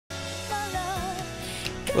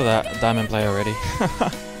Look at that, diamond player already.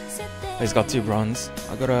 He's got 2 bronze.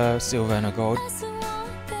 I got a silver and a gold.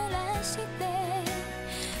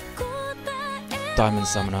 Diamond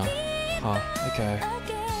summoner. Oh, okay.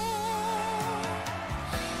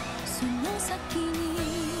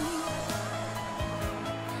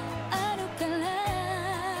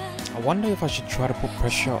 I wonder if I should try to put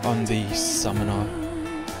pressure on the summoner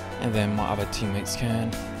and then my other teammates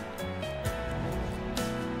can.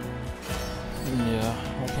 Yeah,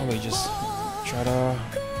 I'll probably just try to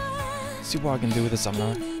see what I can do with the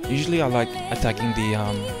summoner. Usually I like attacking the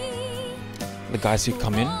guys who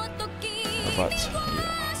come in, but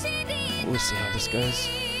yeah, we'll see how this goes.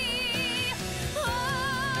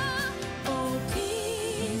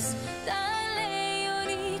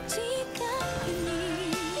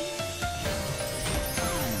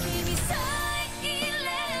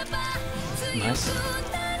 Nice.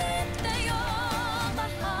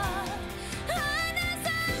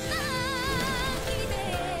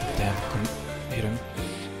 Damn, couldn't hit him.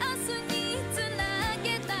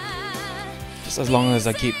 Just as long as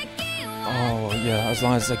I keep... Oh yeah, as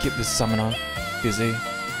long as I keep this summoner busy.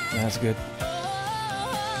 Yeah, that's good.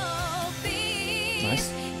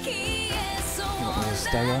 Nice. Got me a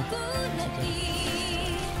stagger.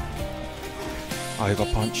 Okay. Oh, he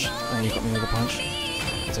got punch. And he got me with a punch.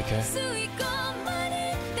 It's okay.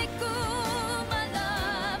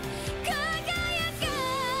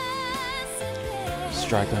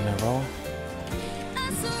 Strike and then roll.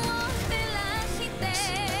 Nice.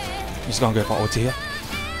 I'm just gonna go for ulti here.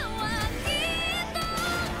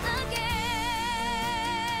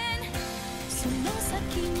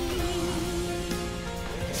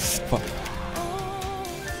 Fuck.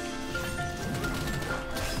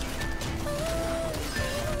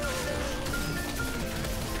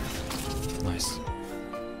 Nice.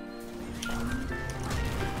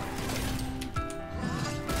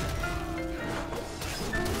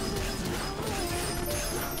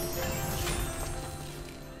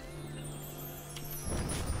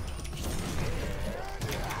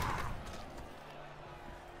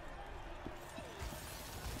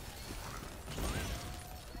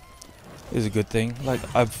 Is a good thing. Like,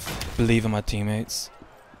 I believe in my teammates.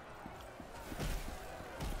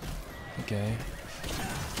 Okay.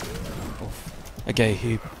 Oof. Okay,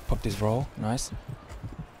 he popped his roll. Nice.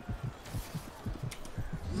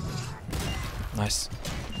 Nice.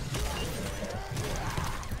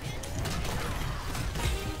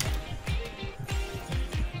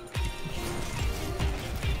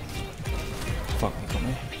 Fuck, he got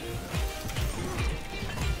me.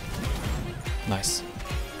 Nice.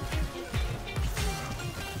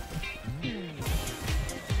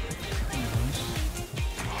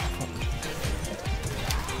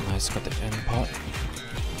 Nice, got the end part.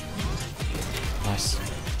 Nice.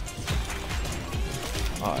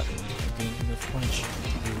 Alright, good punch.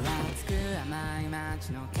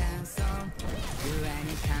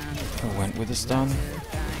 I went with the stun.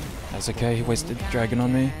 That's okay, he wasted dragon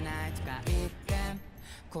on me.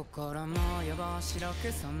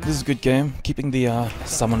 This is a good game, keeping the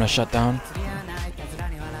summoner shut down.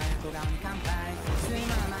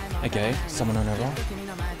 Okay, summoner never.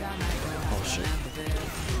 Oh shit.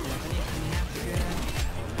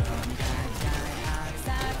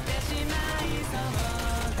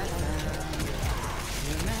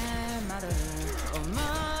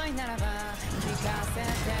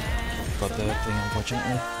 Got the thing,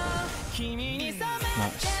 unfortunately.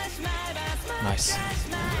 Nice. Nice. Right.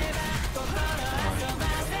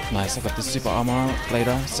 Nice, I got the super armor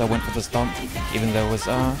later, so I went for the stomp, even though it was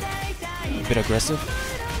a bit aggressive.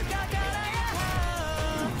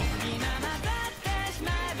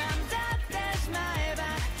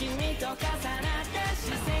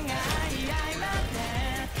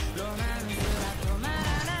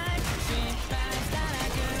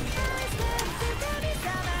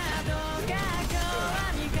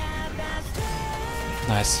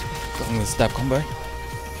 Nice. Got him with a stab combo.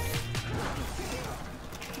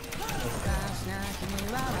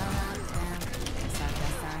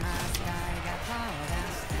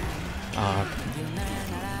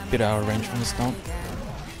 Bit out of range from the stomp.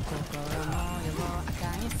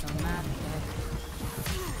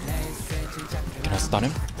 Can I stun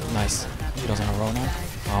him? Nice. He doesn't have roll now.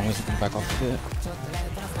 Oh, I'm just gonna back off a bit.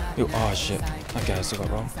 Ew, oh shit. Okay, I still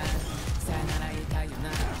got roll.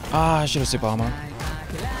 Ah, I should have super armor.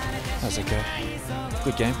 That's okay.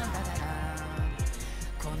 Good game.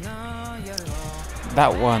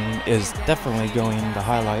 That one is definitely going in the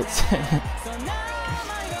highlights.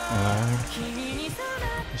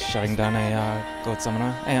 Shutting down a gold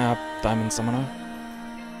summoner, a diamond summoner.